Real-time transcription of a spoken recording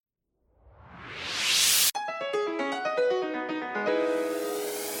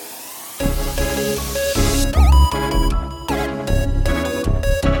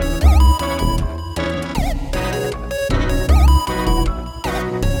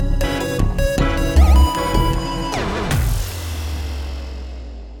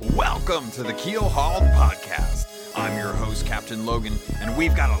to the Keel Hauled Podcast. I'm your host, Captain Logan, and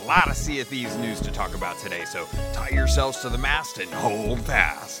we've got a lot of Sea of Thieves news to talk about today, so tie yourselves to the mast and hold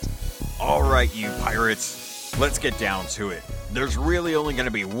fast. All right, you pirates, let's get down to it. There's really only going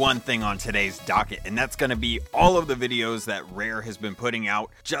to be one thing on today's docket, and that's going to be all of the videos that Rare has been putting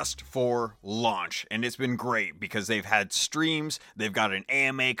out just for launch. And it's been great because they've had streams, they've got an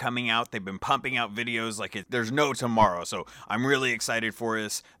AMA coming out, they've been pumping out videos like there's no tomorrow. So I'm really excited for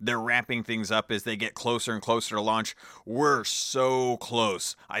this. They're ramping things up as they get closer and closer to launch. We're so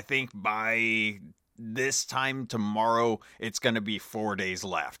close. I think by this time tomorrow, it's going to be 4 days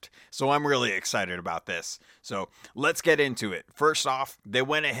left. So I'm really excited about this. So let's get into it. First off, they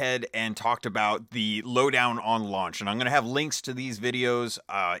went ahead and talked about the lowdown on launch. And I'm going to have links to these videos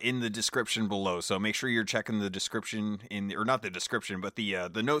in the description below. So make sure you're checking the description or not the description, but the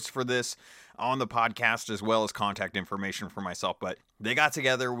notes for this on the podcast, as well as contact information for myself. But they got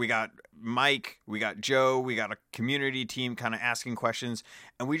together, we got Mike, we got Joe, we got a community team kind of asking questions,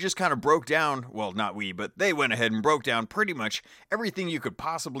 and we just kind of broke down, well, not we, but they went ahead and broke down pretty much everything you could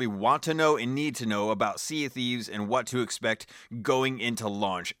possibly want to know and need to know about Sea of Thieves and what to expect going into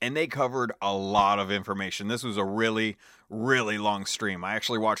launch. And they covered a lot of information. This was a really long stream. I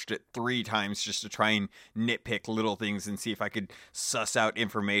actually watched it 3 times just to try and nitpick little things and see if I could suss out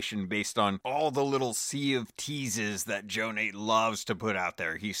information based on all the little Sea of Teases that Joe Nate loves to put out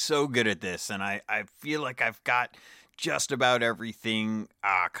there. He's so good at this, and I feel like I've got just about everything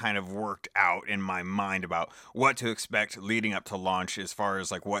kind of worked out in my mind about what to expect leading up to launch as far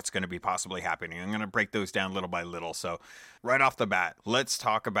as like what's going to be possibly happening. I'm going to break those down little by little. So right off the bat, let's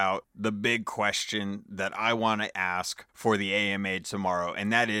talk about the big question that I want to ask for the AMA tomorrow,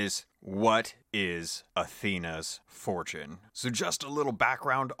 and that is, what is Athena's fortune? So just a little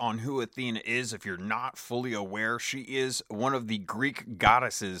background on who Athena is if you're not fully aware. She is one of the Greek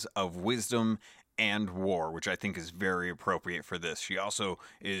goddesses of wisdom and war, which I think is very appropriate for this. She also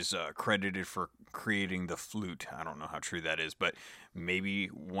is credited for creating the flute. I don't know how true that is, but maybe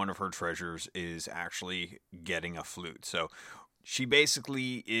one of her treasures is actually getting a flute. So she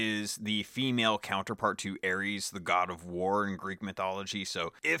basically is the female counterpart to Ares, the god of war in Greek mythology.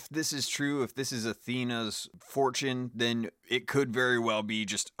 So if this is true, if this is Athena's fortune, then it could very well be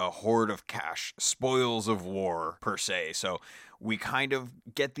just a hoard of cash, spoils of war per se. So we kind of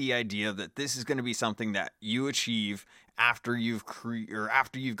get the idea that this is going to be something that you achieve after you've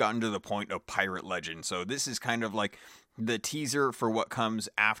gotten to the point of pirate legend. So this is kind of like the teaser for what comes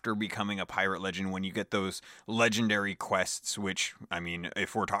after becoming a pirate legend when you get those legendary quests, which, I mean,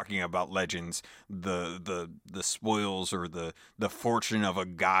 if we're talking about legends, the spoils or the fortune of a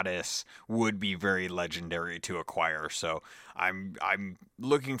goddess would be very legendary to acquire. So I'm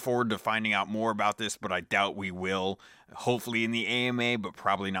looking forward to finding out more about this, but I doubt we will. Hopefully in the AMA, but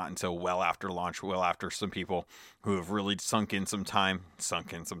probably not until well after launch, well after some people who have really sunk in some time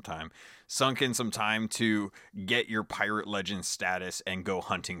to get your pirate legend status and go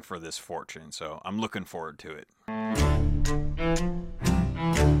hunting for this fortune. So I'm looking forward to it.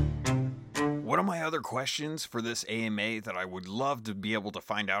 One of my other questions for this AMA that I would love to be able to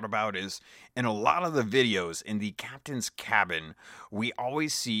find out about is, in a lot of the videos in the captain's cabin, we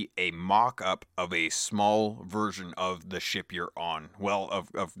always see a mock-up of a small version of the ship you're on. Well,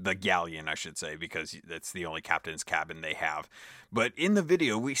 of the galleon, I should say, because that's the only captain's cabin they have. But in the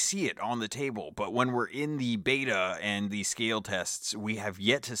video, we see it on the table. But when we're in the beta and the scale tests, we have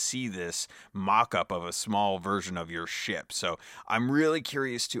yet to see this mock-up of a small version of your ship. So I'm really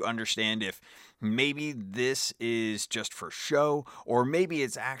curious to understand if maybe this is just for show, or maybe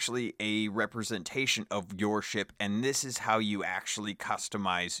it's actually a representation of your ship, and this is how you actually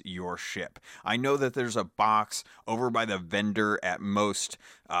customize your ship. I know that there's a box over by the vendor at most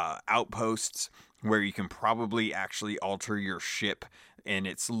outposts where you can probably actually alter your ship and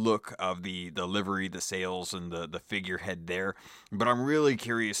its look of the livery, the sails, and the figurehead there. But I'm really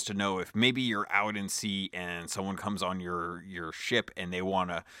curious to know if maybe you're out in sea and someone comes on your ship and they want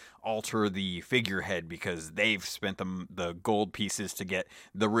to alter the figurehead because they've spent the gold pieces to get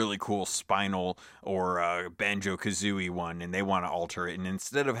the really cool spinal or Banjo-Kazooie one, and they want to alter it. And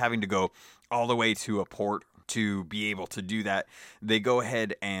instead of having to go all the way to a port to be able to do that, they go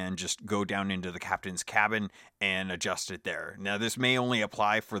ahead and just go down into the captain's cabin and adjust it there. Now, this may only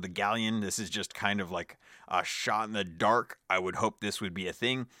apply for the galleon. This is just kind of like a shot in the dark. I would hope this would be a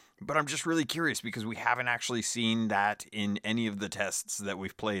thing. But I'm just really curious because we haven't actually seen that in any of the tests that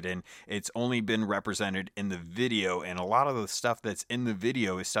we've played in. It's only been represented in the video, and a lot of the stuff that's in the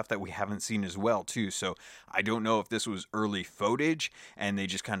video is stuff that we haven't seen as well, too. So I don't know if this was early footage and they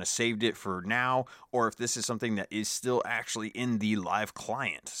just kind of saved it for now, or if this is something that is still actually in the live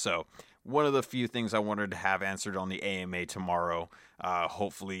client. So one of the few things I wanted to have answered on the AMA tomorrow.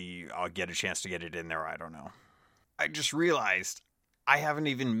 Hopefully I'll get a chance to get it in there. I don't know. I just realized I haven't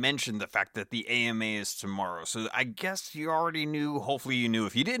even mentioned the fact that the AMA is tomorrow. So I guess you already knew. Hopefully you knew.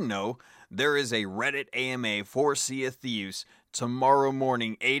 If you didn't know, there is a Reddit AMA for Sea of Thieves tomorrow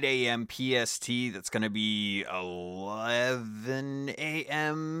morning, 8 a.m. PST. That's going to be 11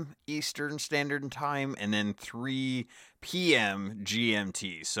 a.m. Eastern Standard Time, and then 3 p.m.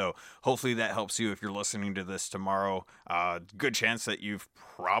 GMT. So hopefully that helps you if you're listening to this tomorrow. Good chance that you've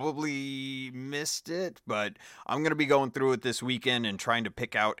probably missed it, but I'm going to be going through it this weekend and trying to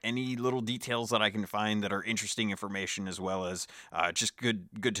pick out any little details that I can find that are interesting information, as well as just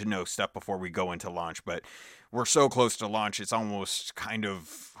good to know stuff before we go into launch. But we're so close to launch, it's almost kind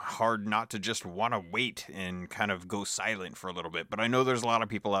of hard not to just want to wait and kind of go silent for a little bit. But I know there's a lot of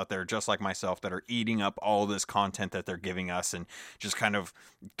people out there, just like myself, that are eating up all this content that they're giving us and just kind of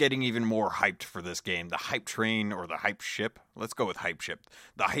getting even more hyped for this game. The hype train, or the hype ship. Let's go with hype ship.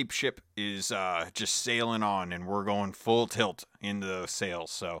 The hype ship is just sailing on, and we're going full tilt into the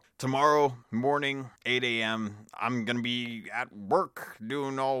sails. So tomorrow morning, 8 a.m., I'm going to be at work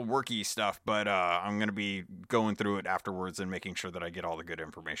doing all worky stuff, but I'm going to be going through it afterwards and making sure that I get all the good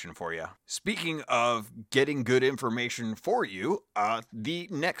information for you. Speaking of getting good information for you, the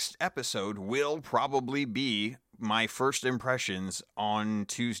next episode will probably be my first impressions on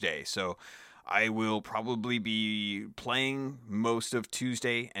Tuesday. So I will probably be playing most of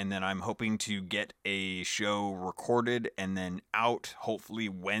Tuesday, and then I'm hoping to get a show recorded and then out hopefully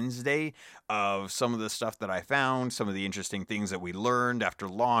Wednesday of some of the stuff that I found, some of the interesting things that we learned after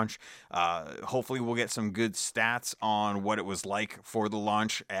launch. Hopefully we'll get some good stats on what it was like for the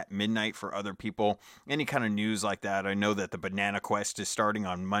launch at midnight for other people. Any kind of news like that. I know that the Banana Quest is starting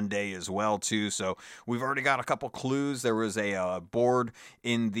on Monday as well too, so we've already got a couple clues. There was a board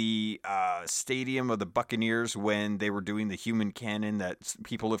in the stadium of the Buccaneers when they were doing the human cannon that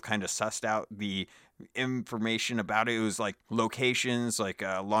people have kind of sussed out the information about it. It was like locations, like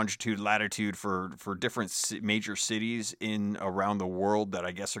longitude, latitude for different major cities in around the world that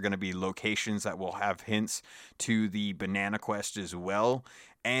I guess are going to be locations that will have hints to the Banana Quest as well.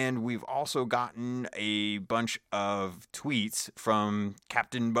 And we've also gotten a bunch of tweets from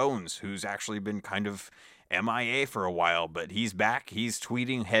Captain Bones, who's actually been kind of MIA for a while, but he's back. He's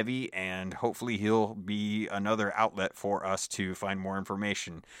tweeting heavy, and hopefully he'll be another outlet for us to find more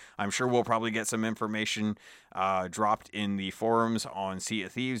information. I'm sure we'll probably get some information dropped in the forums on Sea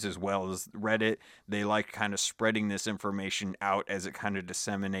of Thieves as well as Reddit. They like kind of spreading this information out as it kind of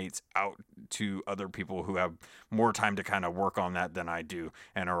disseminates out to other people who have more time to kind of work on that than I do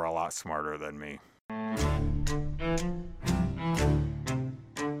and are a lot smarter than me.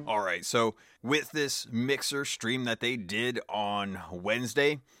 All right, so with this Mixer stream that they did on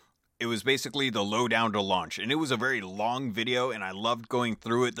Wednesday, it was basically the lowdown to launch. And it was a very long video, and I loved going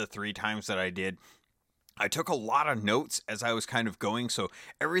through it the 3 times that I did. I took a lot of notes as I was kind of going, so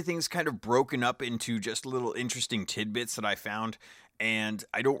everything's kind of broken up into just little interesting tidbits that I found. And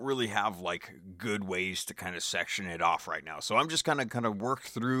I don't really have like good ways to kind of section it off right now. So I'm just gonna kind of work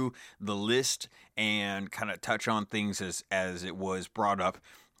through the list and kind of touch on things as it was brought up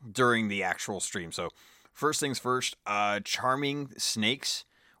during the actual stream. So first things first, charming snakes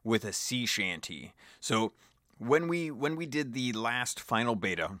with a sea shanty. So when we did the last final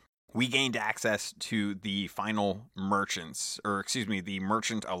beta, we gained access to the final merchants, the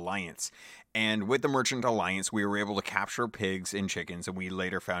Merchant Alliance. And with the Merchant Alliance, we were able to capture pigs and chickens, and we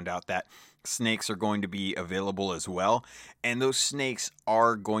later found out that snakes are going to be available as well. And those snakes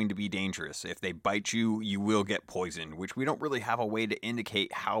are going to be dangerous. If they bite you, you will get poisoned, which we don't really have a way to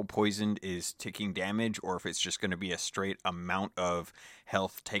indicate how poisoned is taking damage or if it's just going to be a straight amount of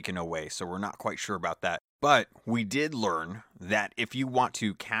health taken away. So we're not quite sure about that. But we did learn that if you want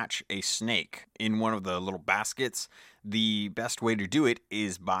to catch a snake in one of the little baskets, the best way to do it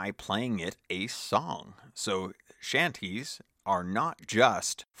is by playing it a song. So shanties are not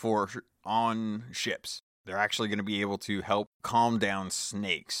just for on ships. They're actually going to be able to help calm down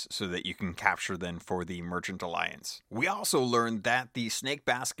snakes so that you can capture them for the Merchant Alliance. We also learned that the snake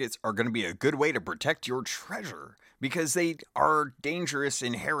baskets are going to be a good way to protect your treasure because they are dangerous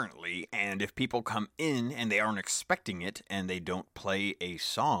inherently, and if people come in and they aren't expecting it and they don't play a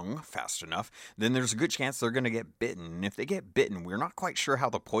song fast enough, then there's a good chance they're going to get bitten. And if they get bitten, we're not quite sure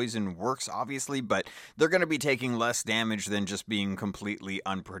how the poison works, obviously, but they're going to be taking less damage than just being completely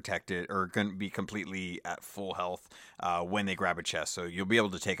unprotected or going to be completely at full health when they grab a chest, so you'll be able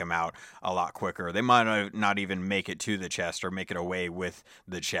to take them out a lot quicker. They might not even make it to the chest or make it away with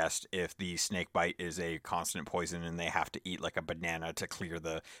the chest if the snake bite is a constant poison and they have to eat like a banana to clear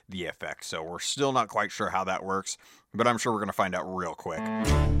the effect. So we're still not quite sure how that works, but I'm sure we're going to find out real quick.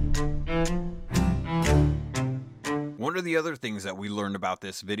 One of the other things that we learned about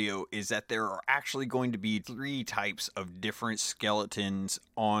this video is that there are actually going to be 3 types of different skeletons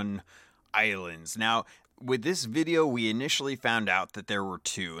on islands. Now, with this video, we initially found out that there were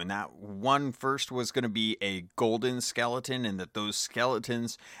 2, and that one first was going to be a golden skeleton, and that those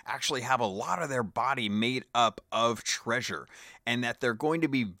skeletons actually have a lot of their body made up of treasure, and that they're going to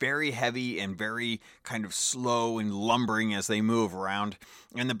be very heavy and very kind of slow and lumbering as they move around.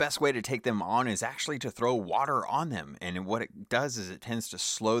 And the best way to take them on is actually to throw water on them. And what it does is it tends to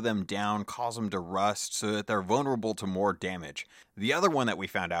slow them down, cause them to rust, so that they're vulnerable to more damage. The other one that we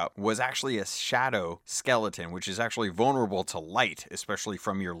found out was actually a shadow skeleton, which is actually vulnerable to light, especially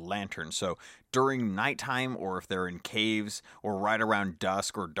from your lantern. So during nighttime, or if they're in caves, or right around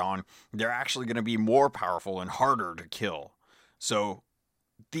dusk or dawn, they're actually going to be more powerful and harder to kill. So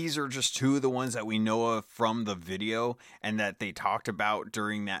these are just 2 of the ones that we know of from the video and that they talked about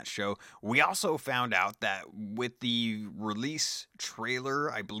during that show. We also found out that with the release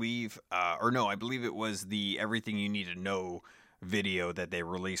trailer, I believe it was the Everything You Need to Know video that they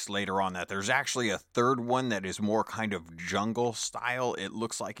released later on, that there's actually a 3rd one that is more kind of jungle style. It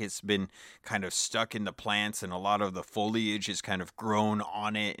looks like it's been kind of stuck in the plants, and a lot of the foliage is kind of grown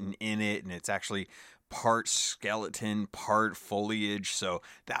on it and in it, and it's actually part skeleton, part foliage. So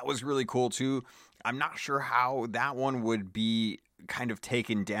that was really cool too. I'm not sure how that one would be kind of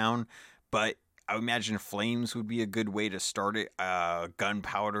taken down, but I imagine flames would be a good way to start it.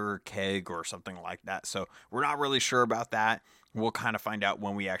 Gunpowder keg or something like that. So we're not really sure about that. We'll kind of find out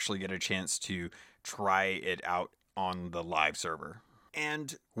when we actually get a chance to try it out on the live server.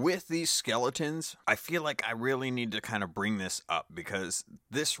 And with these skeletons, I feel like I really need to kind of bring this up, because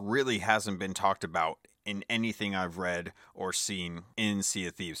this really hasn't been talked about in anything I've read or seen in Sea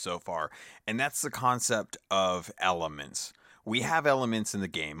of Thieves so far. And that's the concept of elements. We have elements in the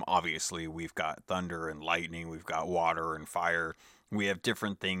game. Obviously, we've got thunder and lightning. We've got water and fire. We have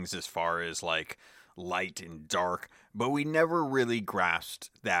different things as far as like light and dark. But we never really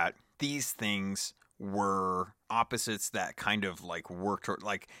grasped that these things were opposites that kind of like worked,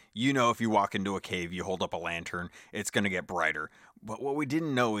 like, if you walk into a cave, you hold up a lantern, it's going to get brighter. But what we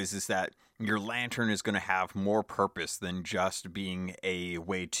didn't know is that your lantern is going to have more purpose than just being a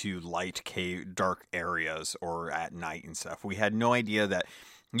way to light dark areas or at night and stuff. We had no idea that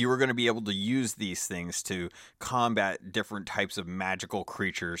you were going to be able to use these things to combat different types of magical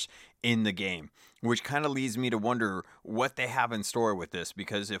creatures in the game, which kind of leads me to wonder what they have in store with this,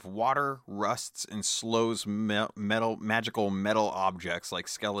 because if water rusts and slows magical metal objects like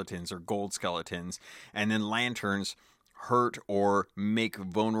skeletons or gold skeletons, and then lanterns hurt or make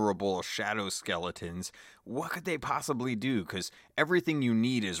vulnerable shadow skeletons, what could they possibly do? Because everything you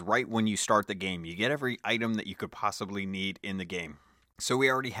need is right when you start the game. You get every item that you could possibly need in the game. So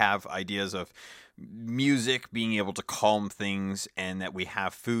we already have ideas of music being able to calm things, and that we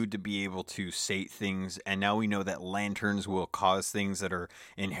have food to be able to sate things. And now we know that lanterns will cause things that are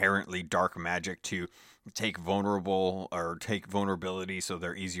inherently dark magic to take vulnerability, so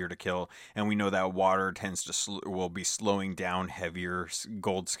they're easier to kill. And we know that water tends to will be slowing down heavier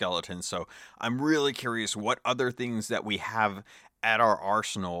gold skeletons. So I'm really curious what other things that we have at our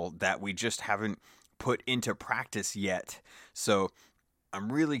arsenal that we just haven't put into practice yet. So I'm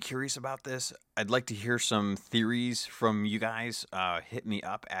really curious about this. I'd like to hear some theories from you guys. Hit me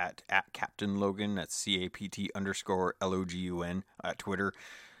up at Captain Logan. That's CAPT_LOGUN at Twitter.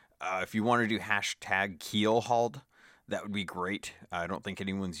 If you want to do hashtag Keelhauled, that would be great. I don't think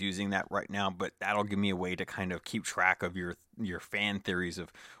anyone's using that right now, but that'll give me a way to kind of keep track of your fan theories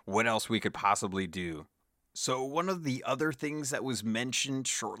of what else we could possibly do. So one of the other things that was mentioned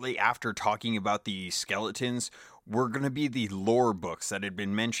shortly after talking about the skeletons were going to be the lore books that had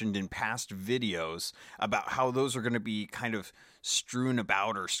been mentioned in past videos about how those are going to be kind of strewn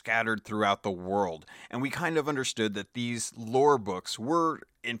about or scattered throughout the world. And we kind of understood that these lore books were,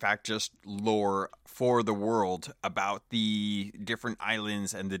 in fact, just lore for the world about the different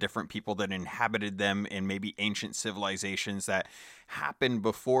islands and the different people that inhabited them, and maybe ancient civilizations that happened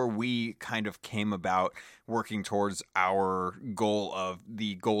before we kind of came about working towards our goal of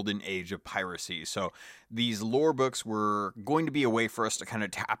the golden age of piracy. So these lore books were going to be a way for us to kind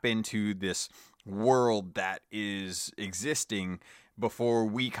of tap into this world that is existing before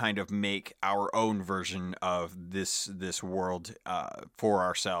we kind of make our own version of this world for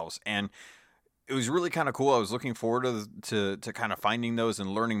ourselves. And it was really kind of cool. I was looking forward to kind of finding those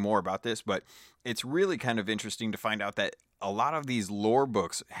and learning more about this, but it's really kind of interesting to find out that a lot of these lore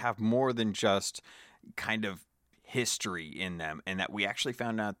books have more than just kind of history in them, and that we actually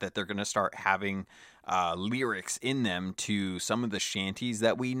found out that they're going to start having lyrics in them to some of the shanties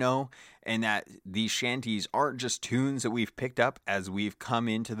that we know, and that these shanties aren't just tunes that we've picked up as we've come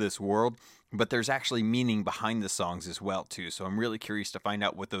into this world, but there's actually meaning behind the songs as well too. So I'm really curious to find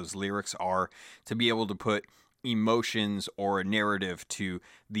out what those lyrics are, to be able to put emotions or a narrative to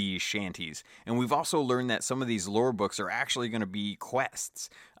the shanties. And we've also learned that some of these lore books are actually going to be quests.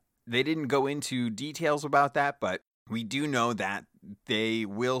 They didn't go into details about that, but we do know that they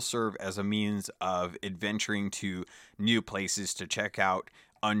will serve as a means of adventuring to new places to check out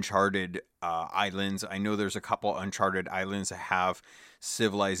uncharted islands. I know there's a couple uncharted islands that have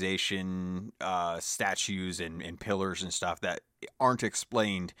civilization statues and pillars and stuff that aren't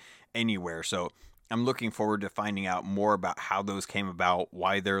explained anywhere. So I'm looking forward to finding out more about how those came about,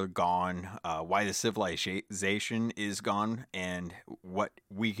 why they're gone, why the civilization is gone, and what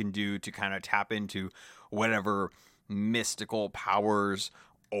we can do to kind of tap into whatever mystical powers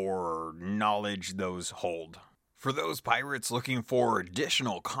or knowledge those hold. For those pirates looking for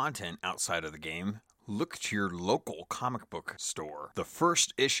additional content outside of the game, look to your local comic book store. The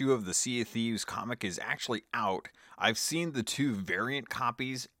first issue of the Sea of Thieves comic is actually out. I've seen the 2 variant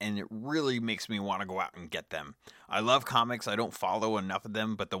copies, and it really makes me want to go out and get them. I love comics. I don't follow enough of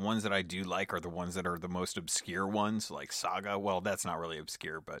them, but the ones that I do like are the ones that are the most obscure ones, like Saga. Well, that's not really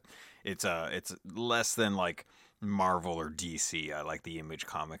obscure, but it's less than like Marvel or DC. I like the Image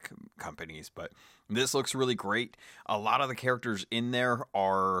comic companies, but this looks really great. A lot of the characters in there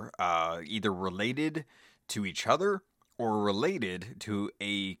are either related to each other or related to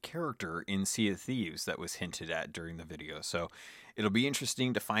a character in Sea of Thieves that was hinted at during the video. So it'll be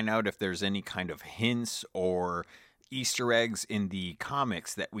interesting to find out if there's any kind of hints or Easter eggs in the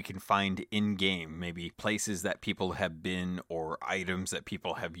comics that we can find in game, maybe places that people have been or items that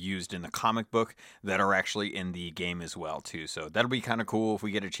people have used in the comic book that are actually in the game as well too. So that'll be kind of cool if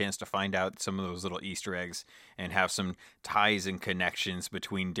we get a chance to find out some of those little Easter eggs and have some ties and connections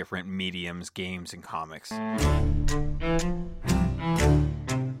between different mediums, games, and comics.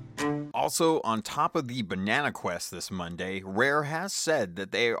 Also, on top of the Banana Quest this Monday, Rare has said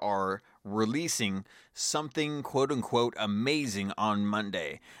that they are releasing something quote-unquote amazing on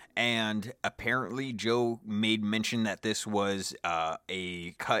Monday. And apparently Joe made mention that this was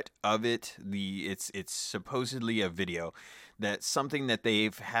a cut of it. It's supposedly a video. That's something that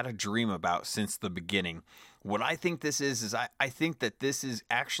they've had a dream about since the beginning. What I think this is I think that this is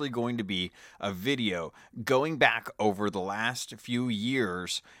actually going to be a video going back over the last few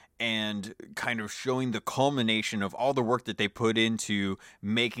years and kind of showing the culmination of all the work that they put into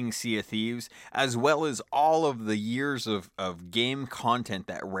making Sea of Thieves, as well as all of the years of game content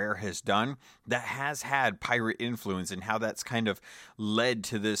that Rare has done that has had pirate influence, and how that's kind of led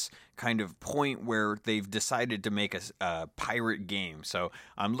to this kind of point where they've decided to make a pirate game. So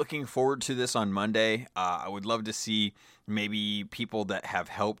I'm looking forward to this on Monday. I would love to see maybe people that have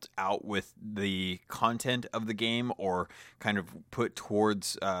helped out with the content of the game, or kind of put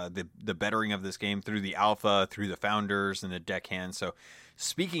towards the bettering of this game through the alpha, through the founders and the deckhands. So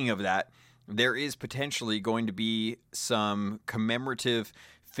speaking of that, there is potentially going to be some commemorative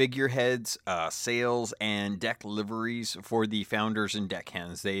figureheads, sails, and deck liveries for the founders and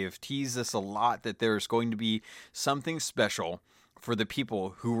deckhands. They have teased us a lot that there's going to be something special for the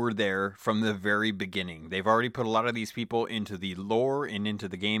people who were there from the very beginning. They've already put a lot of these people into the lore and into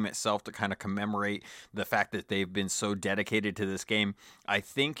the game itself to kind of commemorate the fact that they've been so dedicated to this game. I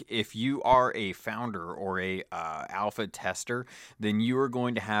think if you are a founder or a alpha tester, then you are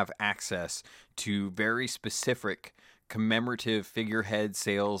going to have access to very specific commemorative figurehead,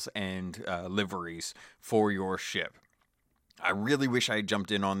 sails, and liveries for your ship. I really wish I had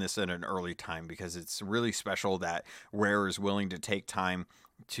jumped in on this at an early time, because it's really special that Rare is willing to take time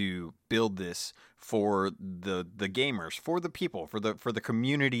to build this for the gamers, for the people, for the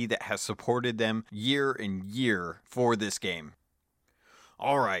community that has supported them year and year for this game.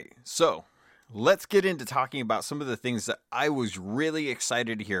 All right, so let's get into talking about some of the things that I was really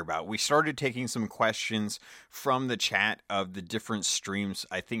excited to hear about. We started taking some questions from the chat of the different streams,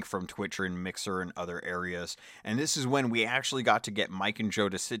 I think from Twitch and Mixer and other areas. And this is when we actually got to get Mike and Joe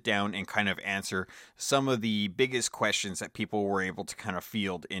to sit down and kind of answer some of the biggest questions that people were able to kind of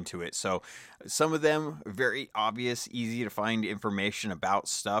field into it. So some of them very obvious, easy to find information about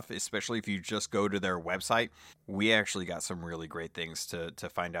stuff, especially if you just go to their website. We actually got some really great things to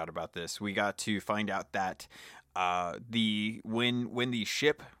find out about this. We got to find out that When the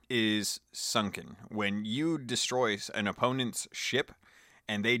ship is sunken, when you destroy an opponent's ship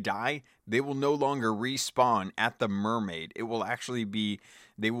and they die, they will no longer respawn at the Mermaid. It will actually be,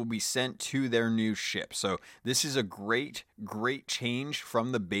 they will be sent to their new ship. So this is a great change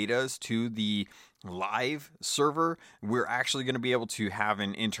from the betas to the live server. We're actually going to be able to have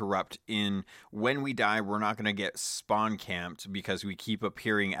an interrupt in when we die. We're not going to get spawn camped because we keep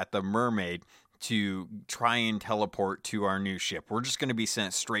appearing at the Mermaid to try and teleport to our new ship. We're just going to be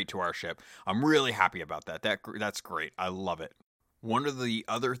sent straight to our ship. I'm really happy about that. That's great. I love it. One of the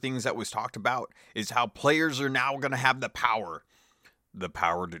other things that was talked about is how players are now going to have the power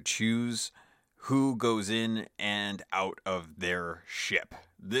to choose who goes in and out of their ship.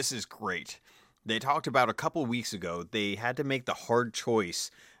 This is great. They talked about a couple weeks ago, they had to make the hard choice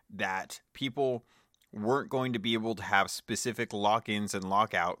that people weren't going to be able to have specific lock-ins and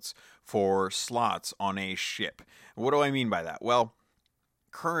lockouts for slots on a ship. What do I mean by that? Well,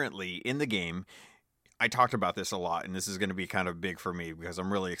 currently in the game, I talked about this a lot, and this is going to be kind of big for me because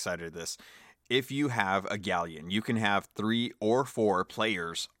I'm really excited at this. If you have a galleon, you can have 3 or 4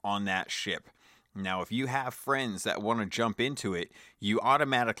 players on that ship. Now, if you have friends that want to jump into it, you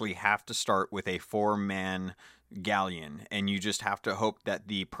automatically have to start with a 4-man galleon, and you just have to hope that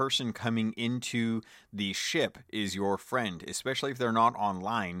the person coming into the ship is your friend, especially if they're not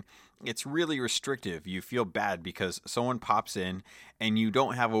online. It's really restrictive. You feel bad because someone pops in and you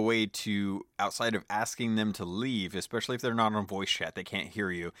don't have a way to, outside of asking them to leave, especially if they're not on voice chat, they can't hear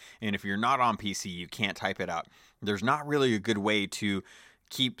you. And if you're not on PC, you can't type it out. There's not really a good way to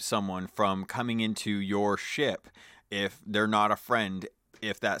keep someone from coming into your ship if they're not a friend,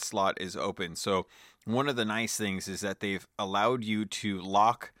 if that slot is open. So one of the nice things is that they've allowed you to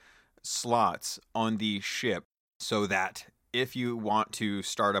lock slots on the ship so that if you want to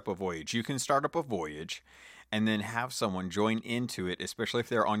start up a voyage, you can start up a voyage and then have someone join into it, especially if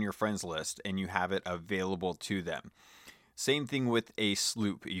they're on your friends list and you have it available to them. Same thing with a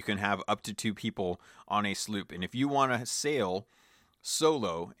sloop. You can have up to 2 people on a sloop. And if you want to sail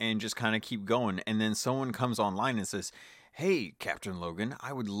solo and just kind of keep going, and then someone comes online and says, "Hey, Captain Logan,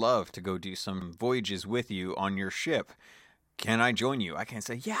 I would love to go do some voyages with you on your ship. Can I join you?" I can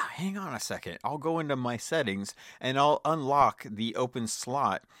say, "Yeah, hang on a second. I'll go into my settings and I'll unlock the open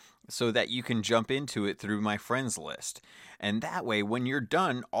slot so that you can jump into it through my friends list." And that way, when you're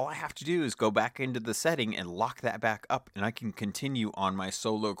done, all I have to do is go back into the setting and lock that back up, and I can continue on my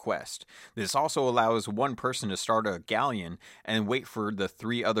solo quest. This also allows one person to start a galleon and wait for the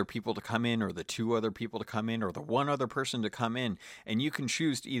 3 other people to come in, or the 2 other people to come in, or the 1 other person to come in. And you can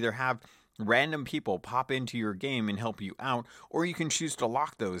choose to either have random people pop into your game and help you out, or you can choose to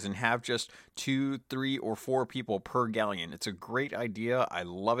lock those and have just 2, 3, or 4 people per galleon. It's a great idea. I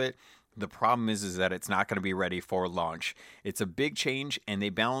love it. The problem is that it's not going to be ready for launch. It's a big change, and they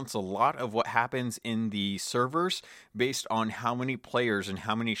balance a lot of what happens in the servers based on how many players and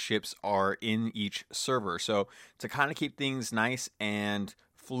how many ships are in each server. So to kind of keep things nice and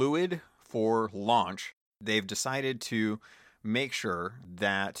fluid for launch, they've decided to make sure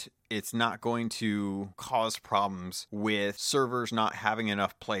that it's not going to cause problems with servers not having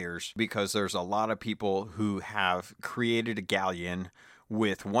enough players, because there's a lot of people who have created a galleon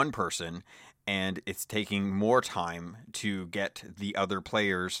with 1 person, and it's taking more time to get the other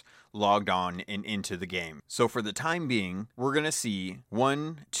players logged on and into the game. So for the time being, we're going to see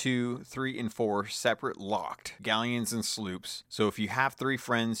 1, 2, 3, and 4 separate locked galleons and sloops. So if you have 3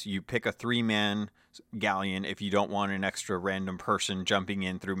 friends, you pick a 3-man galleon if you don't want an extra random person jumping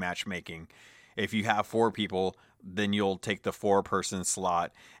in through matchmaking. If you have 4 people, then you'll take the 4-person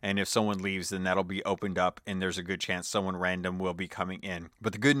slot, and if someone leaves, then that'll be opened up, and there's a good chance someone random will be coming in.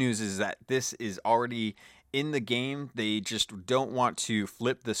 But the good news is that this is already in the game. They just don't want to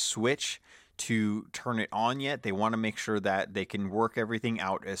flip the switch to turn it on yet. They want to make sure that they can work everything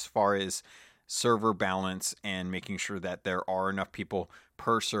out as far as server balance and making sure that there are enough people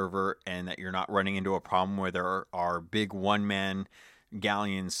per server, and that you're not running into a problem where there are big 1-man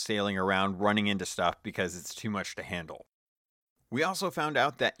galleons sailing around running into stuff because it's too much to handle. We also found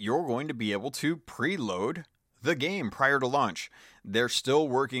out that you're going to be able to preload the game prior to launch. They're still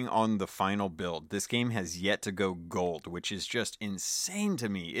working on the final build. This game has yet to go gold, which is just insane to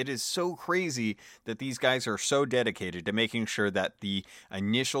me. It is so crazy that these guys are so dedicated to making sure that the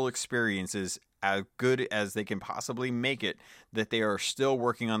initial experience is as good as they can possibly make it, that they are still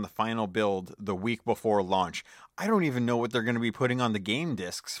working on the final build the week before launch. I don't even know what they're going to be putting on the game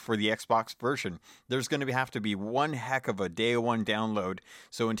discs for the Xbox version. There's going to have to be one heck of a day 1 download,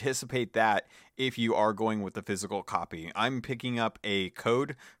 so anticipate that if you are going with the physical copy. I'm picking up a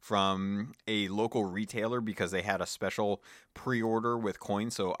code from a local retailer because they had a special pre-order with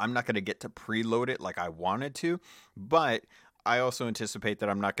coins, so I'm not going to get to preload it like I wanted to, but I also anticipate that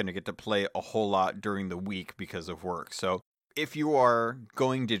I'm not going to get to play a whole lot during the week because of work. So if you are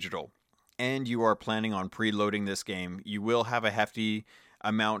going digital and you are planning on preloading this game, you will have a hefty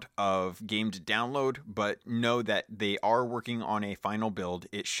amount of game to download, but know that they are working on a final build.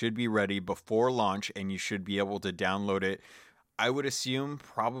 It should be ready before launch, and you should be able to download it, I would assume,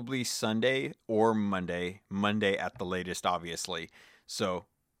 probably Sunday or Monday at the latest, obviously. So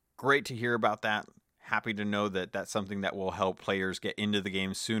great to hear about that. Happy to know that that's something that will help players get into the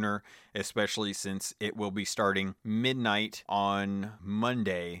game sooner, especially since it will be starting midnight on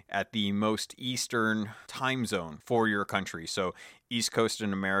Monday at the most eastern time zone for your country. So East Coast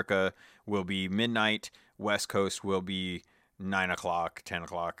in America will be midnight, West Coast will be 9 o'clock, 10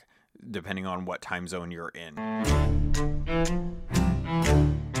 o'clock, depending on what time zone you're in.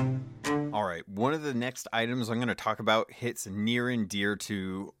 All right, one of the next items I'm going to talk about hits near and dear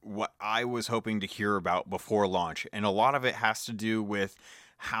to what I was hoping to hear about before launch, and a lot of it has to do with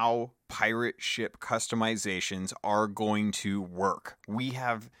how pirate ship customizations are going to work. We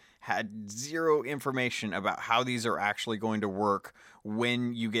have had zero information about how these are actually going to work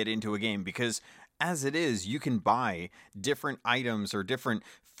when you get into a game, because as it is, you can buy different items or different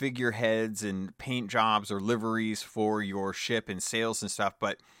figureheads and paint jobs or liveries for your ship and sails and stuff,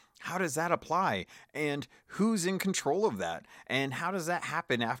 but how does that apply? And who's in control of that? And how does that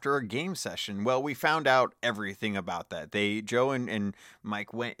happen after a game session? Well, we found out everything about that. Joe and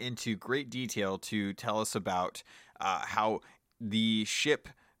Mike went into great detail to tell us about how the ship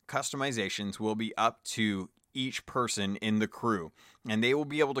customizations will be up to each person in the crew. And they will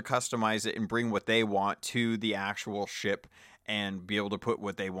be able to customize it and bring what they want to the actual ship and be able to put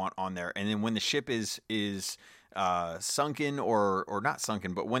what they want on there. And then when the ship is sunken or not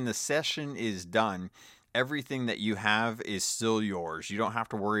sunken, but when the session is done, everything that you have is still yours. You don't have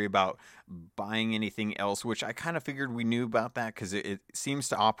to worry about buying anything else, which I kind of figured we knew about that because it seems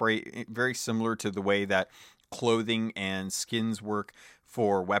to operate very similar to the way that clothing and skins work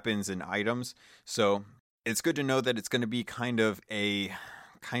for weapons and items. So it's good to know that it's going to be kind of a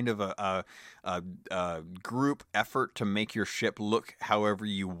group effort to make your ship look however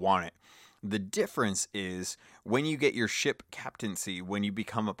you want it. The difference is when you get your ship captaincy, when you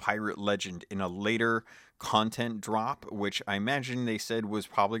become a pirate legend in a later content drop, which I imagine they said was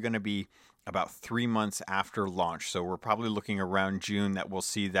probably going to be about 3 months after launch. So we're probably looking around June that we'll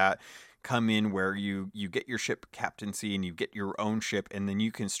see that come in, where you get your ship captaincy and you get your own ship, and then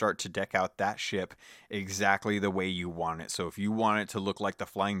you can start to deck out that ship exactly the way you want it. So if you want it to look like the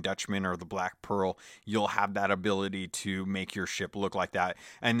Flying Dutchman or the Black Pearl, you'll have that ability to make your ship look like that.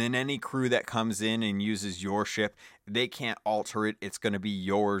 And then any crew that comes in and uses your ship, they can't alter it. It's going to be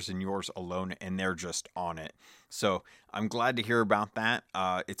yours and yours alone, and they're just on it. So I'm glad to hear about that.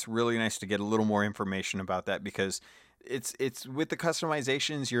 It's really nice to get a little more information about that, because it's with the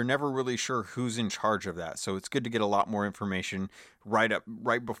customizations, you're never really sure who's in charge of that. So it's good to get a lot more information right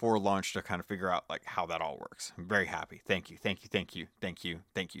before launch to kind of figure out like how that all works. I'm very happy. Thank you.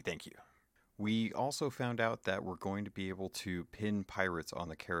 We also found out that we're going to be able to pin pirates on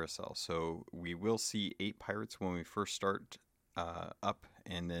the carousel. So we will see 8 pirates when we first start up,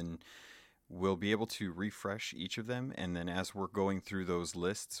 and then we'll be able to refresh each of them, and then as we're going through those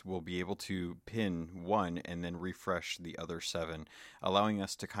lists, we'll be able to pin one and then refresh the other 7, allowing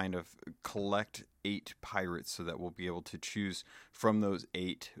us to kind of collect 8 pirates so that we'll be able to choose from those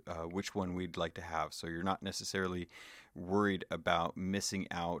 8 which one we'd like to have. So you're not necessarily worried about missing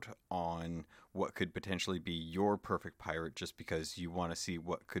out on what could potentially be your perfect pirate just because you want to see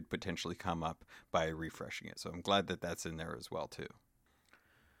what could potentially come up by refreshing it. So I'm glad that that's in there as well too.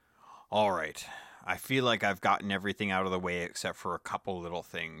 All right, I feel like I've gotten everything out of the way except for a couple little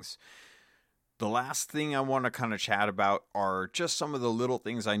things. The last thing I want to kind of chat about are just some of the little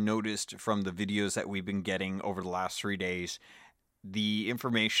things I noticed from the videos that we've been getting over the last 3 days. The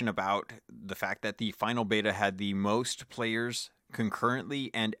information about the fact that the final beta had the most players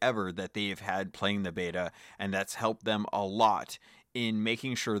concurrently and ever that they have had playing the beta, and that's helped them a lot in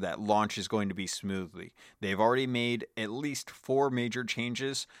making sure that launch is going to be smoothly. They've already made at least 4 major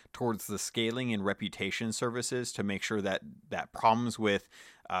changes towards the scaling and reputation services to make sure that problems with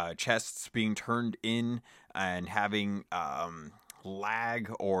chests being turned in and having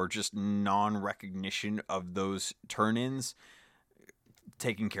lag or just non-recognition of those turn-ins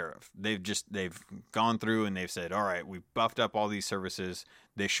taken care of. They've gone through and they've said, all right, we've buffed up all these services.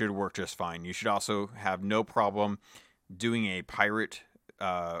 They should work just fine. You should also have no problem doing a pirate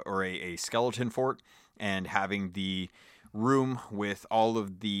or a skeleton fort, and having the room with all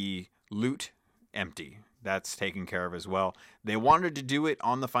of the loot empty. That's taken care of as well. They wanted to do it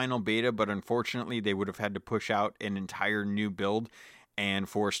on the final beta, but unfortunately they would have had to push out an entire new build and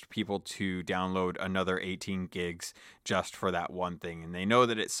forced people to download another 18 gigs just for that one thing. And they know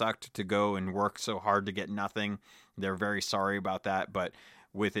that it sucked to go and work so hard to get nothing. They're very sorry about that, but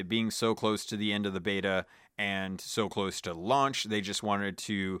with it being so close to the end of the beta and so close to launch, they just wanted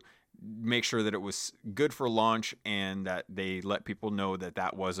to make sure that it was good for launch and that they let people know that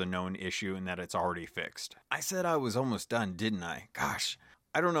that was a known issue and that it's already fixed. I said I was almost done, didn't I? Gosh,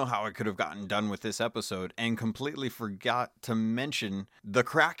 I don't know how I could have gotten done with this episode and completely forgot to mention the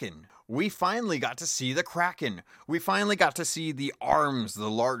Kraken. We finally got to see the Kraken. We finally got to see the arms, the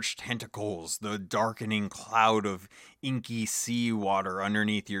large tentacles, the darkening cloud of inky seawater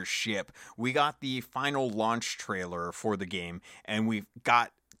underneath your ship. We got the final launch trailer for the game, and we've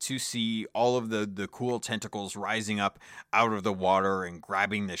got to see all of the cool tentacles rising up out of the water and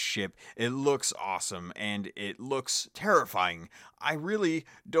grabbing the ship. It looks awesome and it looks terrifying. I really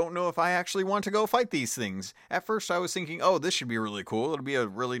don't know if I actually want to go fight these things. At first I was thinking, oh, this should be really cool. It'll be a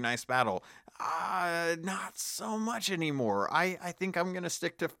really nice battle. Not so much anymore. I think I'm going to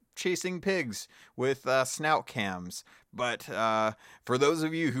stick to chasing pigs with snout cams. But for those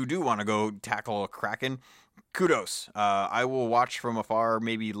of you who do want to go tackle a Kraken, kudos. I will watch from afar,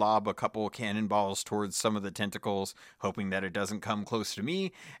 maybe lob a couple cannonballs towards some of the tentacles, hoping that it doesn't come close to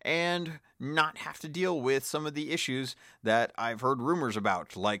me, and not have to deal with some of the issues that I've heard rumors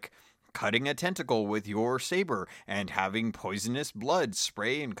about, like cutting a tentacle with your saber and having poisonous blood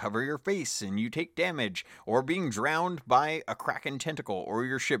spray and cover your face and you take damage, or being drowned by a Kraken tentacle, or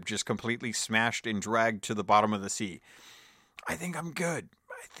your ship just completely smashed and dragged to the bottom of the sea. I think I'm good.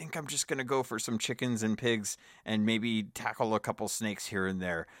 I think I'm just going to go for some chickens and pigs and maybe tackle a couple snakes here and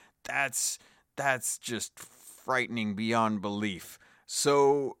there. That's just frightening beyond belief.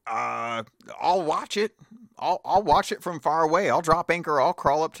 So, I'll watch it. I'll watch it from far away. I'll drop anchor. I'll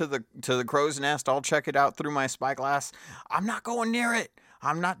crawl up to the crow's nest. I'll check it out through my spyglass. I'm not going near it.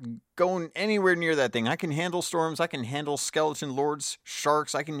 I'm not going anywhere near that thing. I can handle storms. I can handle skeleton lords,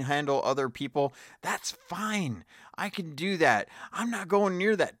 sharks. I can handle other people. That's fine. I can do that. I'm not going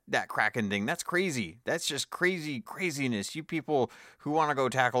near that Kraken thing. That's crazy. That's just craziness. You people who want to go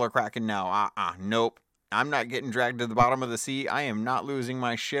tackle a Kraken now, nope. I'm not getting dragged to the bottom of the sea. I am not losing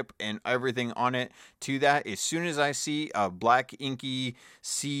my ship and everything on it to that. As soon as I see a black inky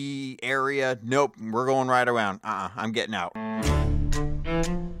sea area, nope, we're going right around. I'm getting out.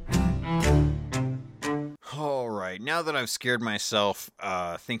 All right, now that I've scared myself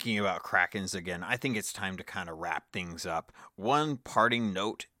thinking about Krakens again, I think it's time to kind of wrap things up. One parting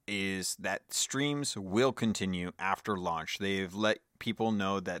note is that streams will continue after launch. They've let people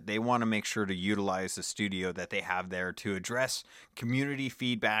know that they want to make sure to utilize the studio that they have there to address community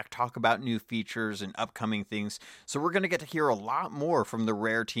feedback, talk about new features and upcoming things. So we're going to get to hear a lot more from the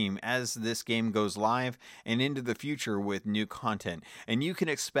Rare team as this game goes live and into the future with new content. And you can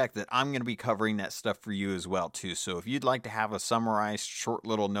expect that I'm going to be covering that stuff for you as well too. So if you'd like to have a summarized short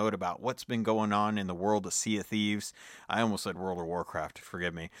little note about what's been going on in the world of Sea of Thieves, I almost said World of Warcraft,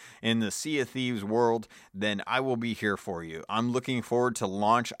 forgive me, in the Sea of Thieves world, then I will be here for you. I'm looking forward to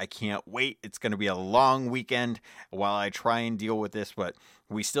launch. I can't wait. It's going to be a long weekend while I try and deal with this, but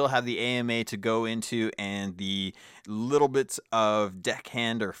we still have the AMA to go into and the little bits of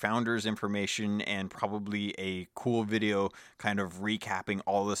deckhand or founders information and probably a cool video kind of recapping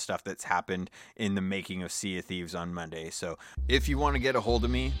all the stuff that's happened in the making of Sea of Thieves on Monday. So if you want to get a hold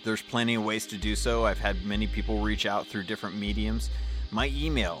of me, there's plenty of ways to do so. I've had many people reach out through different mediums. My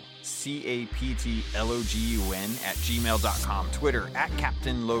email, captlogun@gmail.com. Twitter,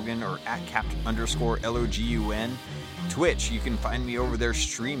 @CaptainLogan or @capt_LOGUN. Twitch, you can find me over there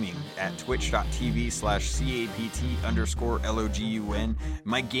streaming at twitch.tv/CAPT_LOGUN.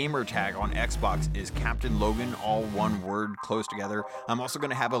 My gamer tag on Xbox is Captain Logan, all one word, close together. I'm also going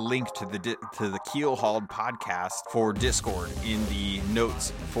to have a link to the Keelhauled podcast for Discord in the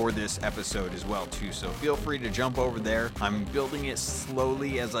notes for this episode as well too. So feel free to jump over there. I'm building it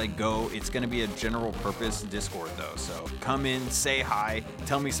slowly as I go. It's going to be a general purpose Discord though. So come in, say hi,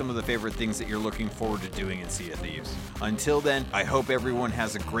 tell me some of the favorite things that you're looking forward to doing in Sea of Thieves. Until then, I hope everyone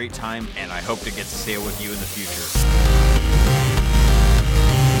has a great time, and I hope to get to sail with you in the future.